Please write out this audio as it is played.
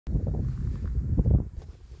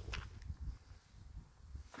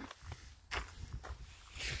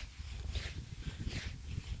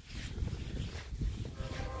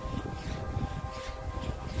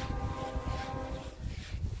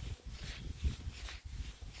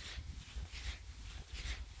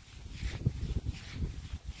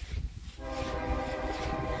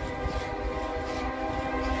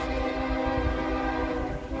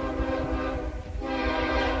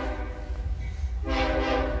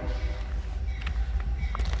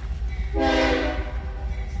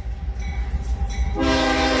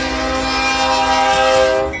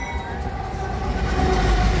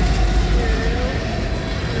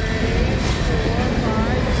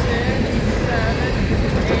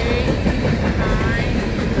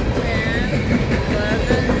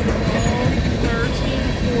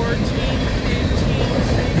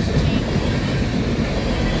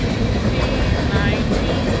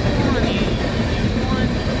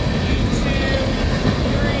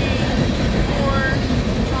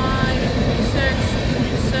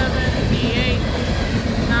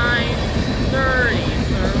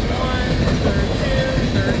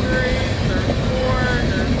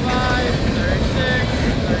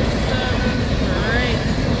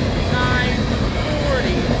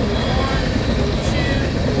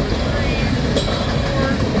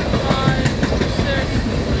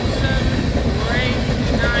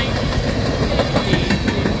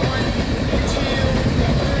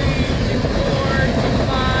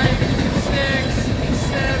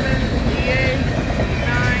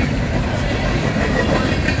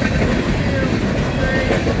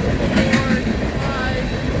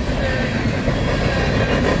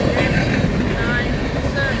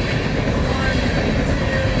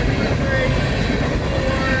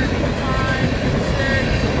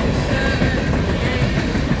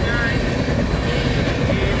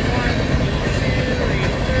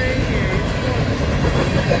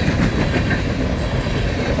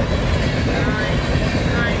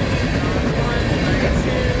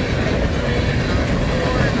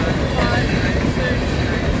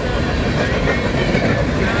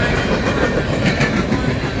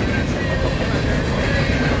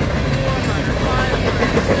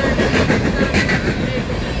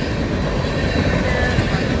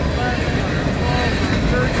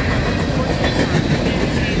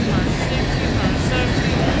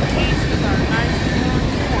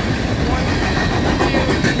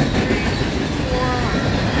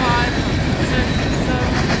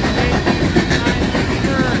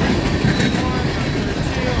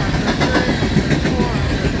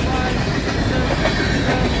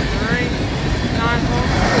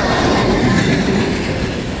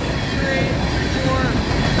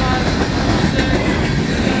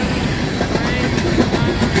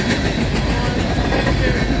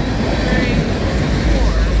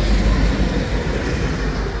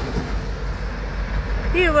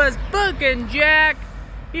was booking Jack.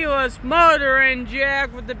 He was motoring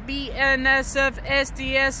Jack with the BNSF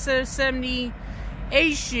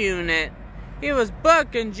SD70ACE unit. He was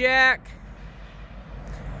booking Jack.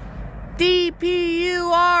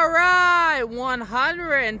 DPU alright,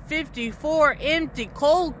 154 empty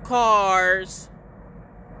coal cars.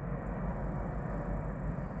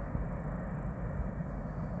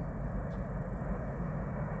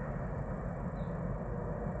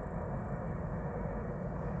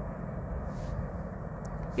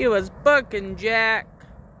 He was booking Jack.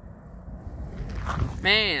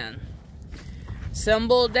 Man.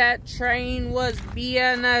 Symbol that train was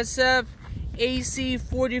BNSF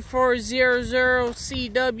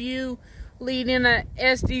AC4400CW, leading a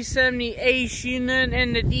SD70ACE unit,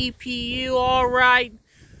 and the DPU alright.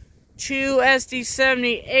 2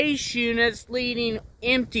 SD70ACE units leading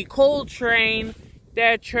empty coal train.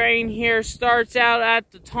 That train here starts out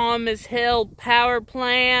at the Thomas Hill power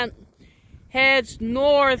plant, heads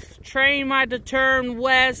north. Train might turn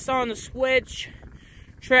west on the switch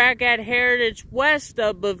track at Heritage west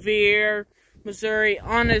of Bevier, Missouri,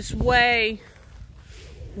 on its way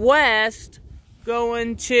west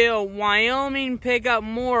going to Wyoming, pick up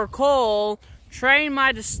more coal. Train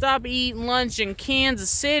might stop eating lunch in Kansas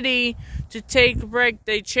City to take a break.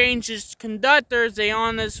 They changed its conductors. They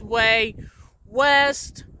on its way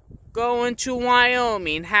west going to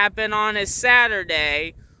Wyoming. Happened on a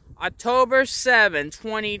Saturday, October 7,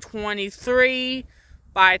 2023,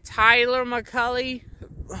 by Tyler McCully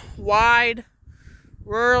Wide,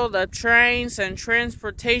 World of Trains and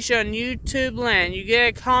Transportation YouTubeland. You get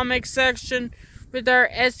a comic section with our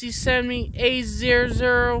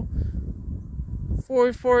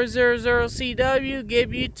SD70ACE4400CW. Give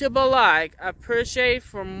YouTube a like. I appreciate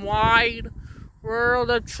from Wide World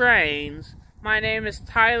of Trains. My name is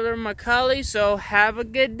Tyler McCully, so have a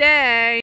good day.